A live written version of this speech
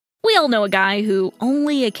all know a guy who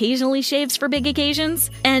only occasionally shaves for big occasions,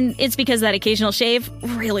 and it's because that occasional shave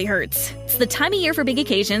really hurts. It's the time of year for big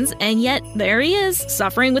occasions, and yet there he is,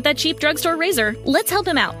 suffering with that cheap drugstore razor. Let's help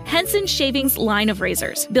him out. Henson Shaving's line of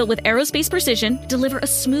razors, built with aerospace precision, deliver a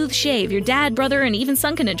smooth shave your dad, brother, and even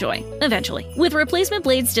son can enjoy, eventually. With replacement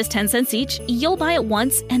blades just 10 cents each, you'll buy it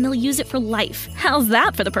once, and they'll use it for life. How's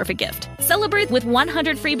that for the perfect gift? Celebrate with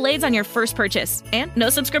 100 free blades on your first purchase, and no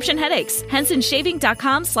subscription headaches.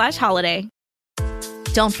 HensonShaving.com/holiday.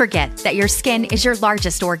 Don't forget that your skin is your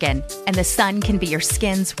largest organ, and the sun can be your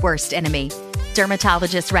skin's worst enemy.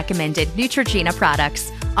 Dermatologist-recommended Neutrogena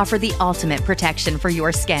products offer the ultimate protection for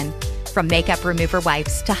your skin. From makeup remover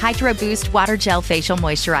wipes to Hydro Boost Water Gel Facial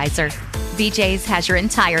Moisturizer, BJ's has your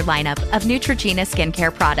entire lineup of Neutrogena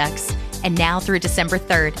skincare products. And now through December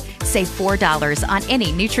 3rd, save $4 on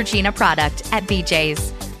any Neutrogena product at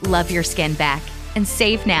BJ's. Love your skin back and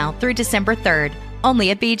save now through December 3rd,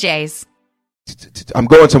 only at BJ's. I'm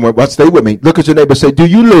going somewhere. Well, stay with me. Look at your neighbor and say, do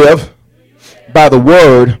you live by the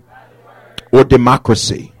word or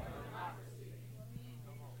democracy?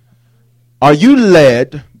 Are you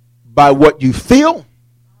led by what you feel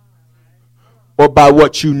or by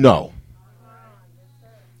what you know?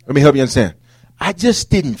 Let me help you understand. I just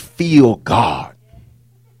didn't feel God.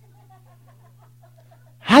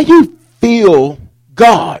 How you feel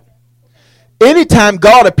God? Anytime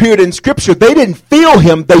God appeared in Scripture, they didn't feel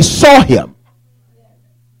him, they saw him.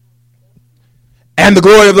 And the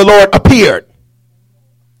glory of the Lord appeared.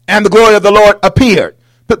 And the glory of the Lord appeared.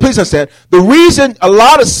 But please understand, the reason a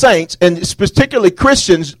lot of saints, and particularly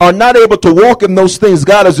Christians, are not able to walk in those things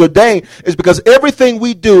God has ordained is because everything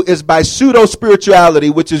we do is by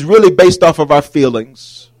pseudo-spirituality, which is really based off of our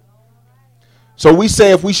feelings. So we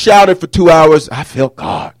say if we shouted for 2 hours, I felt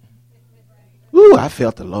God. Ooh, I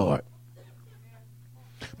felt the Lord.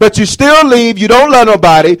 But you still leave, you don't love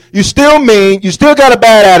nobody, you still mean, you still got a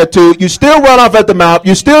bad attitude, you still run off at the mouth,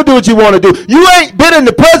 you still do what you want to do. You ain't been in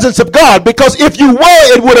the presence of God, because if you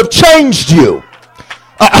were, it would have changed you.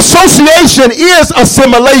 Association is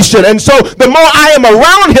assimilation, and so the more I am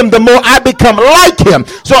around him, the more I become like him.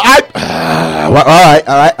 So all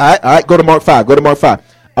right, go to Mark 5,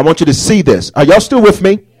 I want you to see this. Are y'all still with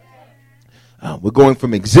me? We're going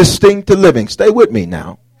from existing to living. Stay with me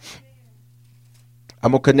now.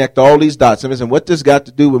 I'm going to connect all these dots. And what this got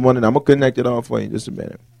to do with one another? I'm going to connect it all for you in just a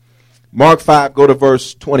minute. Mark 5, go to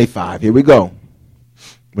verse 25. Here we go.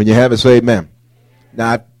 When you have it, say amen.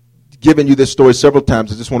 Now, I've given you this story several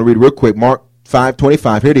times. I just want to read it real quick. Mark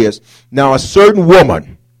 5:25. Here it is. Now, a certain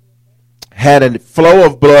woman had a flow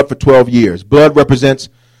of blood for 12 years. Blood represents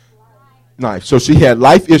life. So she had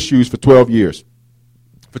life issues for 12 years.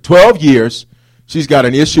 For 12 years, she's got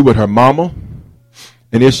an issue with her mama,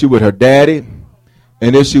 an issue with her daddy,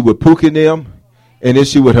 an issue with Pookie and them, an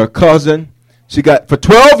issue with her cousin. For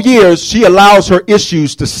 12 years, she allows her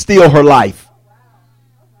issues to steal her life.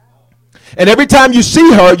 And every time you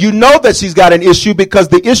see her, you know that she's got an issue because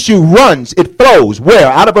the issue runs, it flows. Where?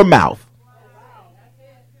 Out of her mouth.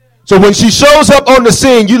 So when she shows up on the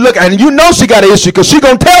scene, you look and you know she got an issue because she's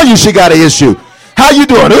going to tell you she got an issue. How you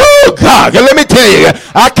doing? Oh, God, let me tell you,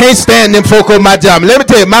 I can't stand them folk on my job. Let me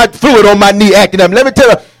tell you, my fluid on my knee acting up. Let me tell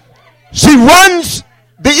you, she runs.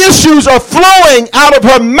 The issues are flowing out of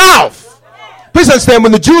her mouth. Please understand,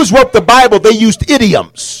 when the Jews wrote the Bible, they used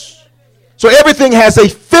idioms. So everything has a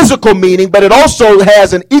physical meaning, but it also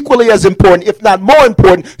has an equally as important, if not more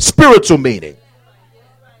important, spiritual meaning.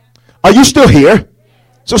 Are you still here?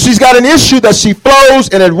 So she's got an issue that she flows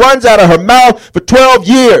and it runs out of her mouth for 12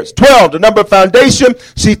 years. 12, the number of foundation.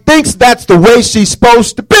 She thinks that's the way she's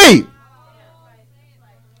supposed to be.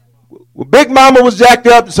 Well, Big Mama was jacked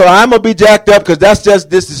up, so I'm going to be jacked up because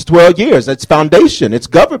this is 12 years. That's foundation. It's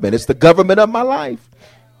government. It's the government of my life.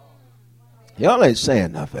 Y'all ain't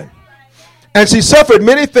saying nothing. And she suffered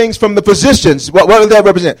many things from the physicians. What does that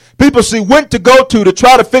represent? People she went to go to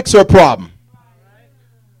try to fix her problem.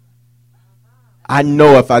 I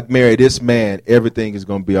know if I marry this man, everything is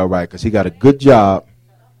going to be all right because he got a good job.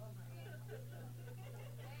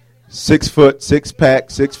 6 foot, 6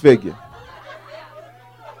 pack, 6 figure.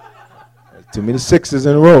 Too many sixes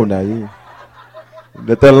in a row now. You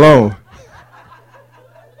let that alone.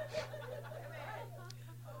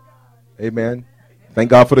 Amen. Thank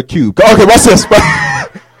God for the cube. Okay, watch this.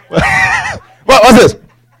 Watch this.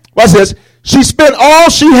 Watch this. She spent all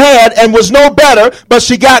she had and was no better, but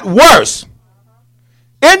she got worse.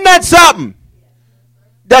 Isn't that something?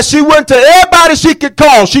 That she went to everybody she could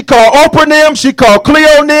call. She called Oprah and them. She called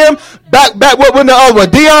Cleo and them. Back what when the other one,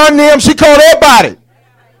 Dion and them. She called everybody.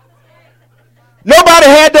 Nobody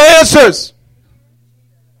had the answers.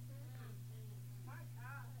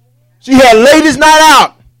 She had ladies' night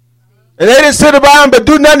out. And they didn't sit around but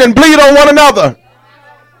do nothing and bleed on one another.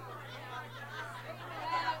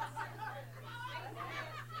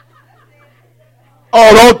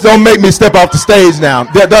 Oh, don't make me step off the stage now.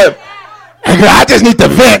 I just need to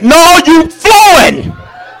vent. No, you flowing.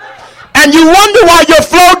 And you wonder why your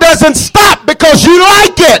flow doesn't stop because you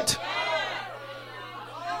like it.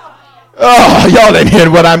 Oh, y'all didn't hear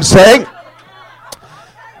what I'm saying.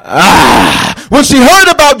 When she heard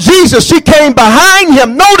about Jesus, she came behind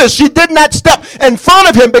him. Notice she did not step in front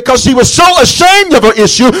of him because she was so ashamed of her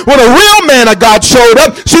issue. When a real man of God showed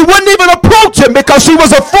up, she wouldn't even approach him because she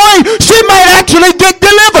was afraid she might actually get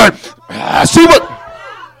delivered. She would.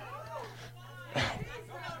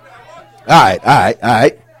 All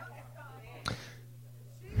right.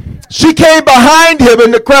 She came behind him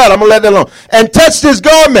in the crowd. I'm going to let that alone. And touched his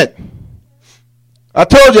garment. I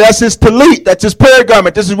told you, that's his talit. That's his prayer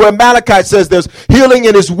garment. This is where Malachi says there's healing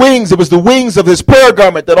in his wings. It was the wings of his prayer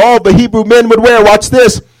garment that all the Hebrew men would wear. Watch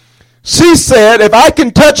this. She said, if I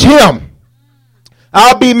can touch him,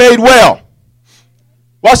 I'll be made well.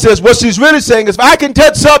 Watch this. What she's really saying is, if I can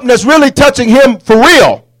touch something that's really touching him for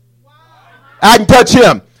real, I can touch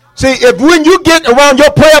him. See, if when you get around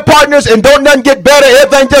your prayer partners and don't nothing get better,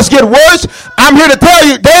 everything just get worse, I'm here to tell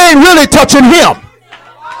you, they ain't really touching him.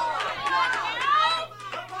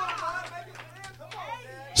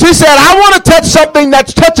 She said, I want to touch something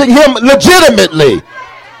that's touching him legitimately.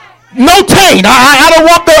 No taint. I don't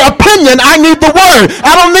want their opinion. I need the word.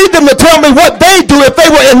 I don't need them to tell me what they do if they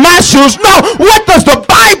were in my shoes. No, what does the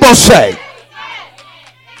Bible say?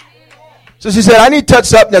 So she said, I need to touch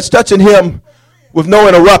something that's touching him with no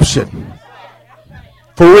interruption.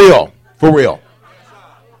 For real. For real.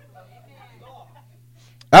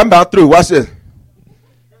 I'm about through. Watch this.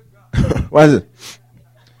 Watch this.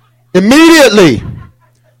 Immediately,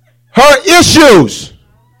 her issues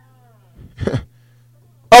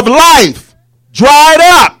of life dried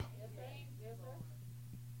up.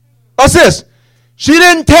 What's this? She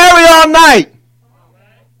didn't tarry all night.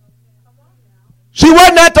 She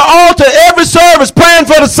wasn't at the altar every service praying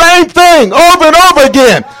for the same thing over and over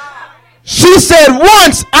again. She said,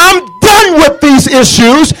 once I'm done with these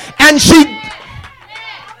issues, and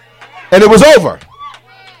it was over.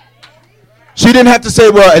 She didn't have to say,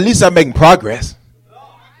 well, at least I'm making progress.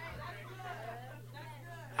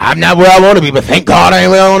 I'm not where I want to be, but thank God I ain't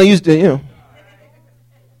where I want to used to,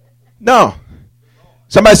 No.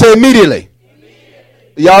 Somebody say immediately.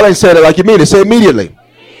 Y'all ain't said it like you mean it. Say immediately.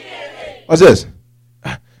 What's this?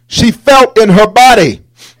 She felt in her body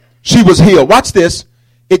she was healed. Watch this.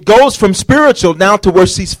 It goes from spiritual now to where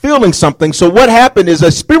she's feeling something. So what happened is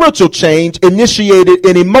a spiritual change initiated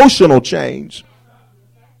an emotional change.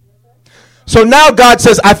 So now God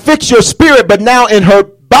says, I fix your spirit, but now in her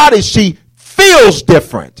body she feels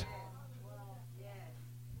different.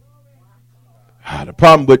 The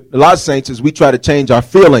problem with a lot of saints is we try to change our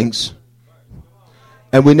feelings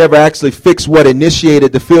and we never actually fix what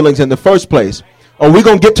initiated the feelings in the first place. Oh, we're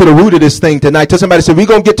going to get to the root of this thing tonight. Tell somebody, say, we're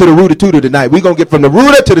going to get to the root of tutor tonight. We're going to get from the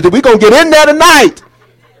root to the, we're going to get in there tonight.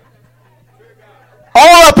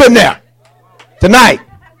 All up in there tonight.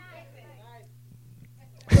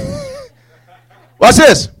 Watch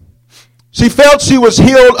this. She felt she was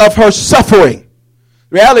healed of her suffering.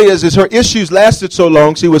 The reality is her issues lasted so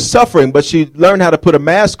long, she was suffering, but she learned how to put a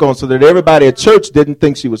mask on so that everybody at church didn't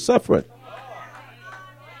think she was suffering.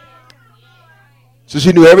 So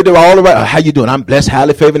she knew every day, all around. Oh, how you doing? I'm blessed,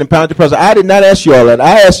 highly favored, and pounded present. I did not ask you all that.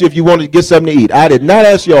 I asked you if you wanted to get something to eat. I did not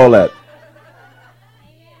ask you all that.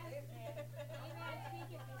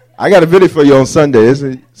 I got a video for you on Sunday.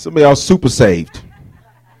 Some of y'all super saved.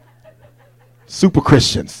 Super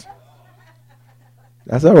Christians.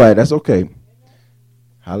 That's all right. That's okay.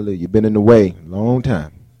 Hallelujah. You've been in the way a long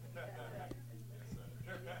time.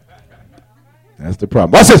 That's the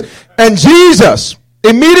problem. What's this? And Jesus,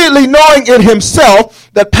 immediately knowing in himself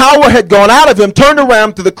that power had gone out of him, turned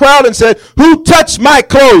around to the crowd and said, who touched my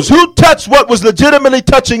clothes? Who touched what was legitimately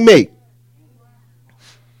touching me?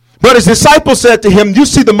 But his disciples said to him, you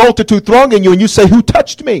see the multitude thronging you and you say, who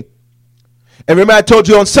touched me? And remember I told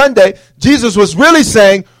you on Sunday, Jesus was really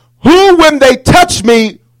saying, who when they touched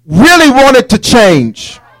me really wanted to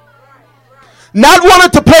change? Not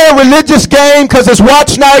wanted to play a religious game because it's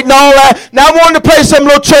watch night and all that. Not wanting to play some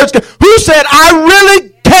little church game. Who said, I really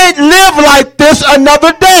can't live like this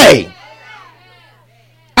another day.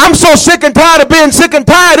 I'm so sick and tired of being sick and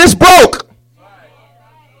tired. It's broke.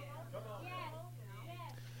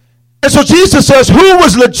 And so Jesus says, who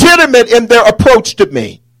was legitimate in their approach to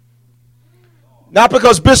me? Not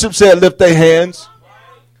because Bishop said lift their hands,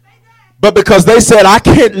 But because they said, I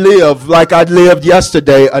can't live like I lived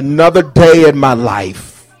yesterday, another day in my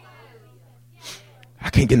life, I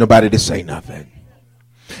can't get nobody to say nothing.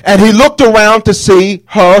 And he looked around to see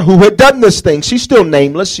her who had done this thing. She's still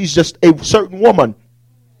nameless. She's just a certain woman.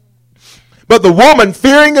 But the woman,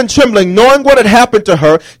 fearing and trembling, knowing what had happened to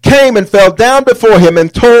her, came and fell down before him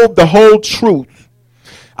and told the whole truth.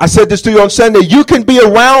 I said this to you on Sunday. You can be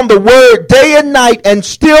around the word day and night and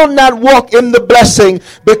still not walk in the blessing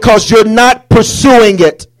because you're not pursuing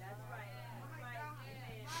it.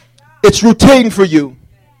 It's routine for you.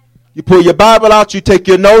 You pull your Bible out, you take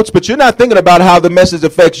your notes, but you're not thinking about how the message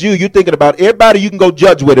affects you. You're thinking about everybody you can go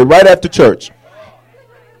judge with it right after church.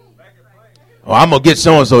 Oh, I'm going to get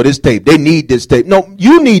so-and-so this tape. They need this tape. No,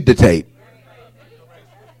 you need the tape.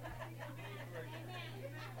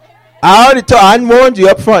 I warned you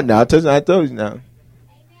up front now. I told you now.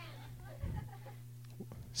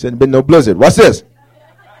 Shouldn't have been no blizzard. What's this?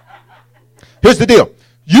 Here's the deal.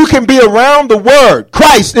 You can be around the Word.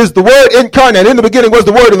 Christ is the Word incarnate. In the beginning was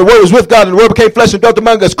the Word, and the Word was with God, and the Word became flesh and dwelt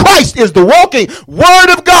among us. Christ is the walking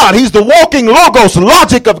Word of God. He's the walking logos,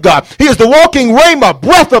 logic of God. He is the walking rhema,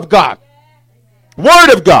 breath of God.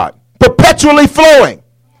 Word of God, perpetually flowing.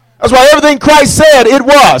 That's why everything Christ said, it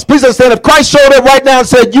was. Please understand, if Christ showed up right now and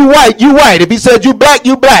said, you white, you white. If he said, you black,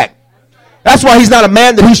 you black. That's why he's not a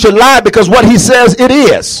man that he should lie, because what he says, it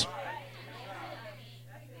is.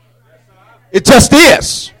 It just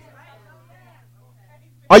is.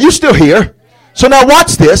 Are you still here? So now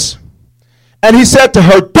watch this. And he said to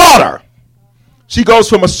her, daughter. She goes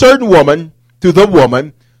from a certain woman to the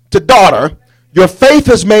woman to daughter. Your faith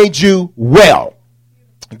has made you well.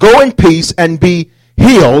 Go in peace and be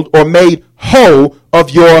healed or made whole of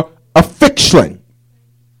your affliction.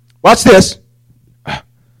 Watch this.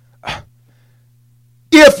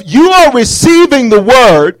 If you are receiving the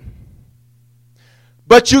word,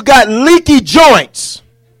 but you got leaky joints,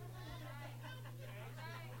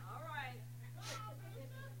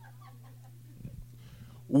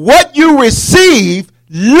 what you receive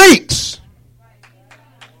leaks.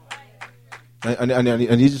 I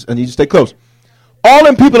need you to stay close. All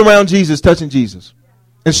them people around Jesus touching Jesus.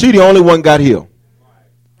 And she the only one got healed.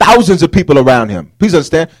 Thousands of people around him. Please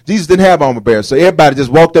understand, Jesus didn't have armor bearers. So everybody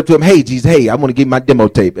just walked up to him. Hey, Jesus, hey, I want to get my demo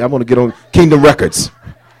tape. I want to get on Kingdom Records.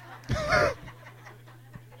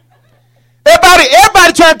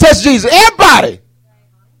 Everybody trying to touch Jesus. Everybody.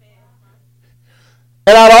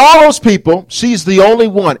 And out of all those people, she's the only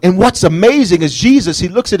one. And what's amazing is Jesus, he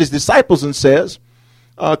looks at his disciples and says,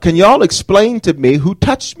 can y'all explain to me who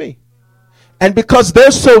touched me? And because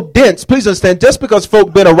they're so dense, please understand, just because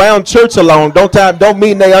folk been around church alone don't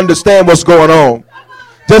mean they understand what's going on.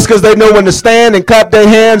 Just because they know when to stand and clap their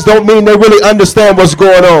hands don't mean they really understand what's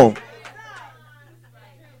going on.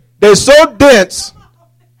 They're so dense.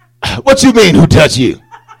 What you mean, who touched you?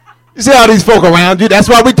 You see all these folk around you? That's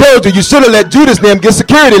why we told you should have let Judas and them get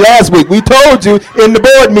security last week. We told you in the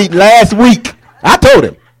board meeting last week. I told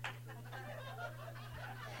him.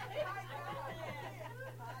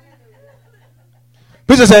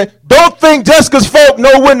 Please say, don't think just because folk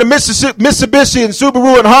know when the Mitsubishi and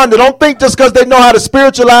Subaru and Honda, don't think just because they know how to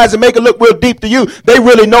spiritualize and make it look real deep to you, they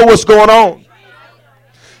really know what's going on.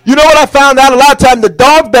 You know what I found out a lot of times? The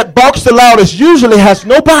dog that barks the loudest usually has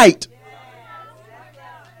no bite.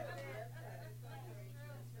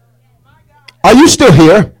 Are you still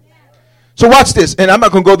here? So watch this, and I'm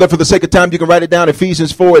not going to go there for the sake of time. You can write it down,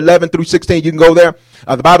 Ephesians 4:11 through 16. You can go there.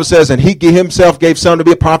 The Bible says, and he himself gave some to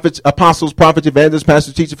be prophets, apostles, prophets, evangelists,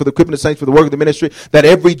 pastors, teachers, for the equipping of the saints, for the work of the ministry, that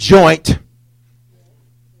every joint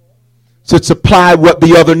should supply what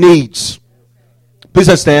the other needs. Please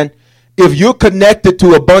understand, if you're connected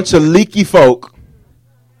to a bunch of leaky folk,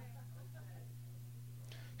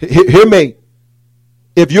 hear me,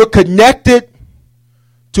 if you're connected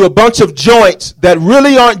to a bunch of joints that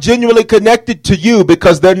really aren't genuinely connected to you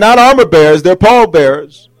because they're not armor bearers, they're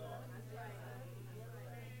pallbearers.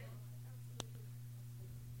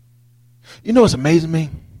 You know what's amazing me?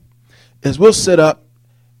 Is we'll sit up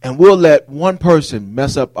and we'll let one person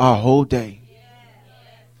mess up our whole day.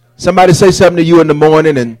 Somebody say something to you in the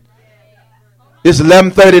morning and it's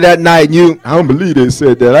 11:30 that night and I don't believe they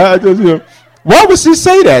said that. Why would she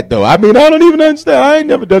say that though? I mean, I don't even understand. I ain't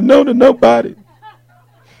never done no to nobody.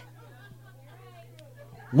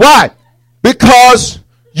 Why? Because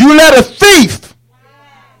you let a thief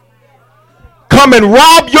come and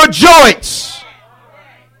rob your joints.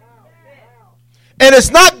 And it's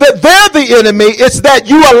not that they're the enemy, it's that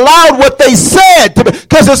you allowed what they said to be.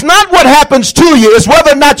 Because it's not what happens to you, it's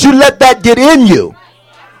whether or not you let that get in you.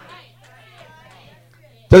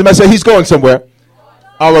 Doesn't matter, say he's going somewhere.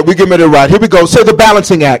 All right, we get ready to ride. Here we go. Say the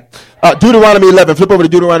balancing act. Deuteronomy 11. Flip over to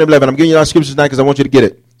Deuteronomy 11. I'm giving you our scriptures tonight because I want you to get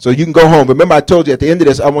it. So you can go home. Remember, I told you at the end of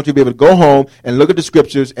this, I want you to be able to go home and look at the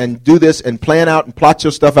scriptures and do this and plan out and plot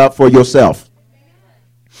your stuff out for yourself.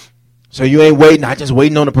 So you ain't waiting. I just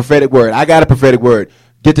waiting on a prophetic word. I got a prophetic word.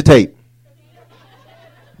 Get the tape.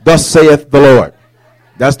 Thus saith the Lord.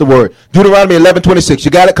 That's the word. Deuteronomy 11:26.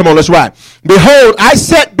 You got it? Come on, let's ride. Behold, I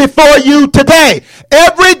set before you today,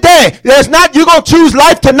 every day. There's not, you're going to choose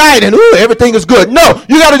life tonight and everything is good. No,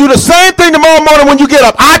 you got to do the same thing tomorrow morning when you get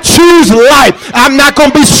up. I choose life. I'm not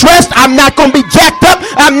going to be stressed. I'm not going to be jacked up.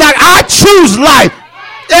 I choose life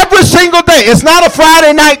every single day. It's not a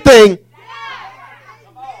Friday night thing.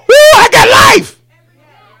 I got life.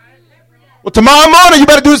 Well, tomorrow morning you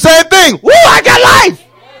better do the same thing. I got life.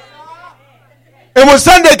 And when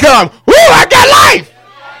Sunday comes, I got life.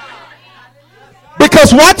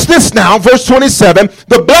 Because watch this now, verse 27.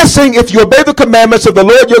 The blessing, if you obey the commandments of the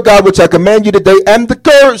Lord your God, which I command you today, and the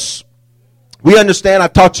curse. We understand, I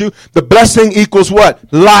taught you, the blessing equals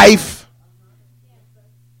what? Life.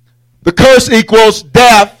 The curse equals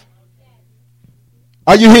death.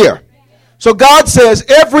 Are you here? So God says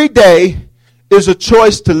every day is a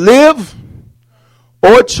choice to live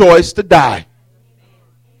or a choice to die.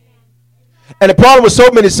 And the problem with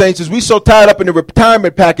so many saints is we so tied up in the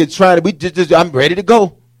retirement package trying to, I'm ready to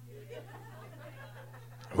go.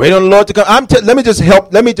 Wait on the Lord to come. Let me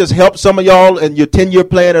just help some of y'all and your 10-year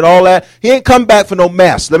plan and all that. He ain't come back for no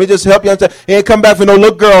mess. Let me just help you understand. He ain't come back for no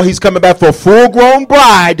little girl. He's coming back for a full-grown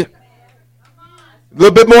bride. A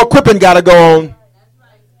little bit more equipping got to go on.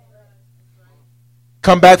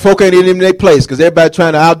 Come back, folk ain't in their place because everybody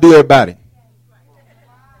trying to outdo everybody.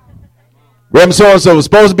 Reverend so-and-so was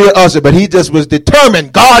supposed to be an usher, but he just was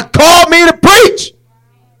determined. God called me to preach.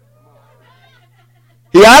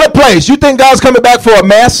 He out of place. You think God's coming back for a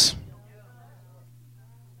mess?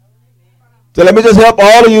 So let me just help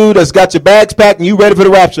all of you that's got your bags packed and you ready for the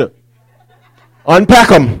rapture. Unpack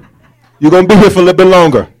them. You're going to be here for a little bit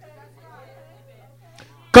longer.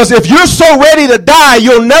 Because if you're so ready to die,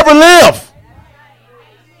 you'll never live.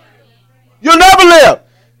 You'll never live.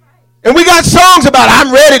 And we got songs about,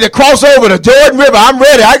 I'm ready to cross over the Jordan River. I'm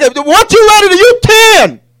ready. What you ready to? You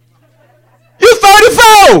 10. You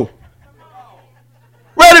 34.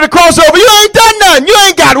 Ready to cross over. You ain't done nothing. You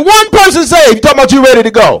ain't got one person saved. You talking about you ready to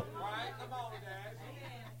go.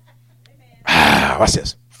 What's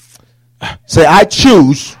this? Say, I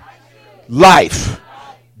choose life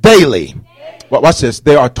daily. What's this?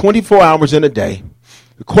 There are 24 hours in a day.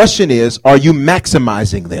 The question is, are you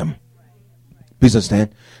maximizing them? Please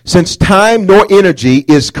understand. Since time nor energy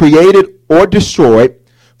is created or destroyed,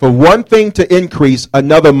 for one thing to increase,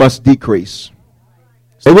 another must decrease.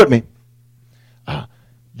 Stay with me.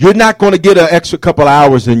 You're not going to get an extra couple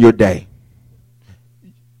hours in your day.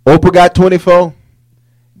 Oprah got 24.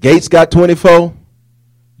 Gates got 24.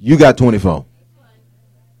 You got 24.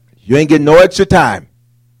 You ain't getting no extra time.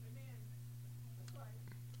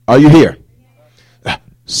 Are you here?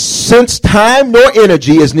 Since time nor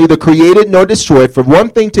energy is neither created nor destroyed, for one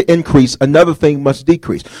thing to increase, another thing must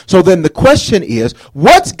decrease. So then the question is,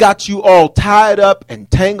 what's got you all tied up and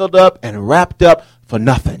tangled up and wrapped up for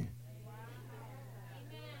nothing?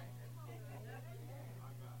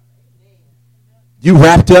 You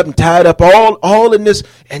wrapped up and tied up all in this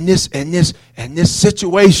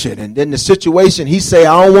situation. And then the situation, he say,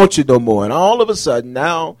 I don't want you no more. And all of a sudden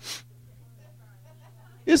now,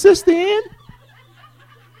 is this the end?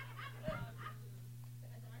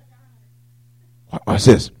 What's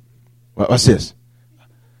this? What's this?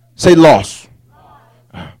 Say loss.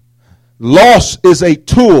 Loss is a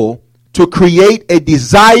tool to create a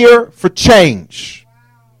desire for change.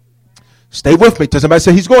 Stay with me. Does somebody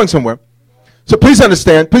say he's going somewhere? So please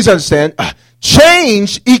understand.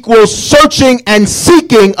 Change equals searching and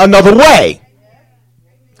seeking another way.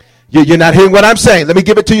 You're not hearing what I'm saying. Let me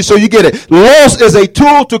give it to you so you get it. Loss is a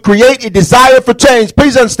tool to create a desire for change.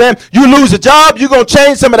 Please understand, you lose a job, you're going to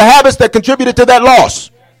change some of the habits that contributed to that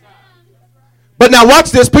loss. But now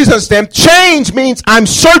watch this. Please understand, change means I'm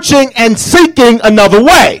searching and seeking another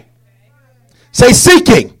way. Say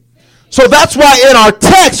seeking. So that's why in our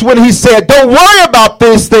text when he said, don't worry about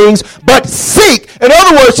these things, but seek. In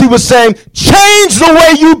other words, he was saying, change the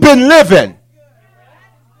way you've been living.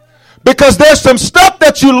 Because there's some stuff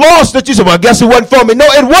that you lost that you said, well, I guess it wasn't for me. No,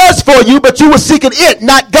 it was for you, but you were seeking it,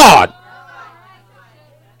 not God.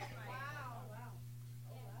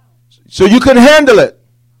 So you couldn't handle it.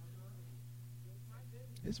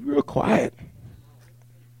 It's real quiet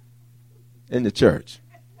in the church.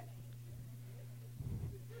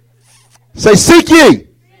 Say, seek ye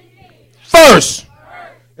first.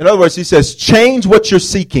 In other words, he says, change what you're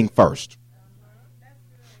seeking first.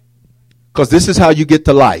 Because this is how you get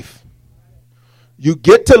to life. You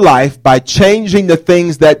get to life by changing the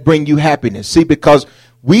things that bring you happiness. See, because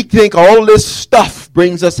we think all this stuff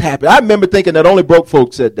brings us happy. I remember thinking that only broke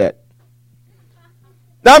folks said that.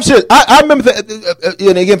 Now, I'm serious. I remember,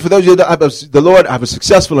 and again, for those of you that I was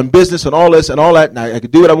successful in business and all this and all that, and I could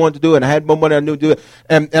do what I wanted to do, and I had more money than I knew to do it.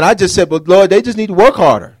 And I just said, well, Lord, they just need to work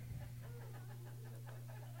harder.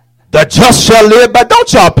 The just shall live, but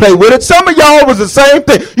don't y'all play with it. Some of y'all was the same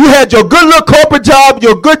thing. You had your good little corporate job,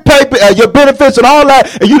 your good paper, your benefits and all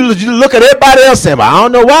that, and you look at everybody else saying, well, I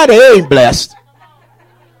don't know why they ain't blessed.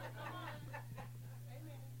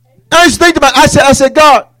 I just think about it. I said,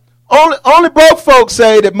 God, only broke folks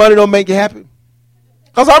say that money don't make you happy.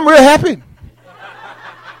 Because I'm real happy.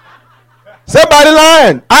 Somebody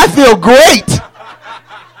lying. I feel great.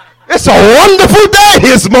 It's a wonderful day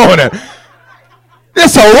this morning.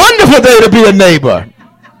 It's a wonderful day to be a neighbor.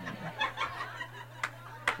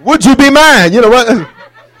 Would you be mine? You know what?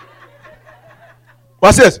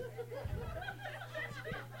 Watch this.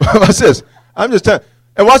 Watch this. I'm just telling.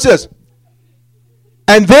 And watch this.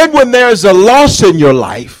 And then when there's a loss in your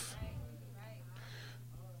life,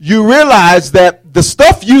 you realize that the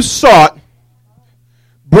stuff you sought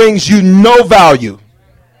brings you no value.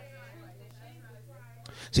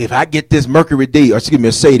 See, if I get this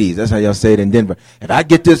Mercedes, that's how y'all say it in Denver. If I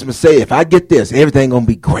get this Mercedes, if I get this, everything going to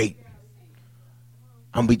be great.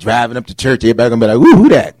 I'm going to be driving up to church. Everybody going to be like, ooh, who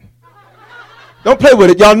that? Don't play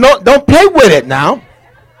with it. Y'all know, don't play with it now.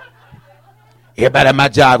 Everybody at my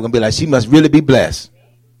job going to be like, she must really be blessed.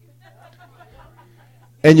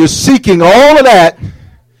 And you're seeking all of that.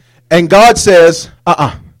 And God says,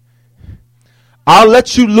 I'll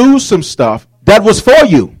let you lose some stuff that was for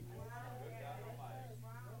you.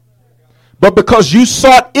 But because you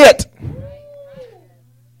sought it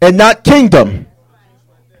and not kingdom,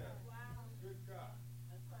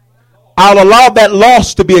 I'll allow that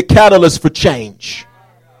loss to be a catalyst for change.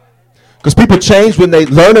 Because people change when they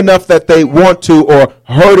learn enough that they want to or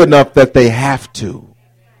heard enough that they have to.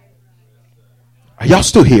 Are y'all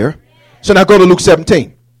still here? So now go to Luke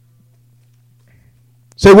 17.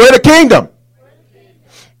 Say, we're the kingdom.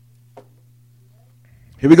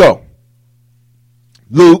 Here we go.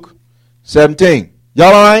 Luke 17.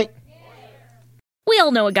 Y'all all right? We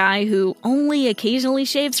all know a guy who only occasionally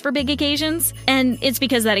shaves for big occasions, and it's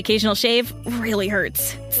because that occasional shave really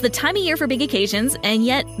hurts. It's the time of year for big occasions, and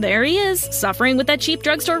yet there he is, suffering with that cheap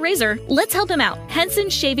drugstore razor. Let's help him out. Henson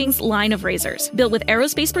Shaving's line of razors, built with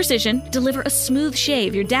aerospace precision, deliver a smooth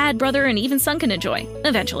shave your dad, brother, and even son can enjoy,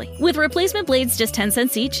 eventually. With replacement blades just 10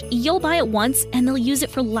 cents each, you'll buy it once, and they'll use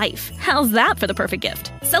it for life. How's that for the perfect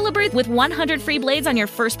gift? Celebrate with 100 free blades on your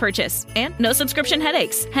first purchase, and no subscription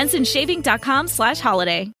headaches. HensonShaving.com/holiday.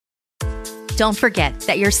 Don't forget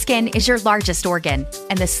that your skin is your largest organ,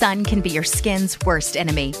 and the sun can be your skin's worst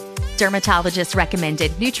enemy. Dermatologist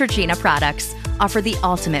recommended Neutrogena products offer the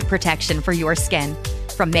ultimate protection for your skin.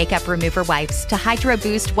 From makeup remover wipes to Hydro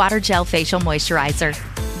Boost Water Gel Facial Moisturizer,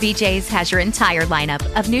 BJ's has your entire lineup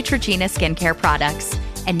of Neutrogena skincare products.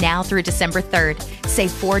 And now through December 3rd,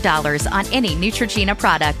 save $4 on any Neutrogena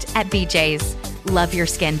product at BJ's. Love your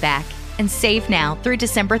skin back and save now through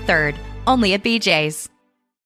December 3rd, only at BJ's.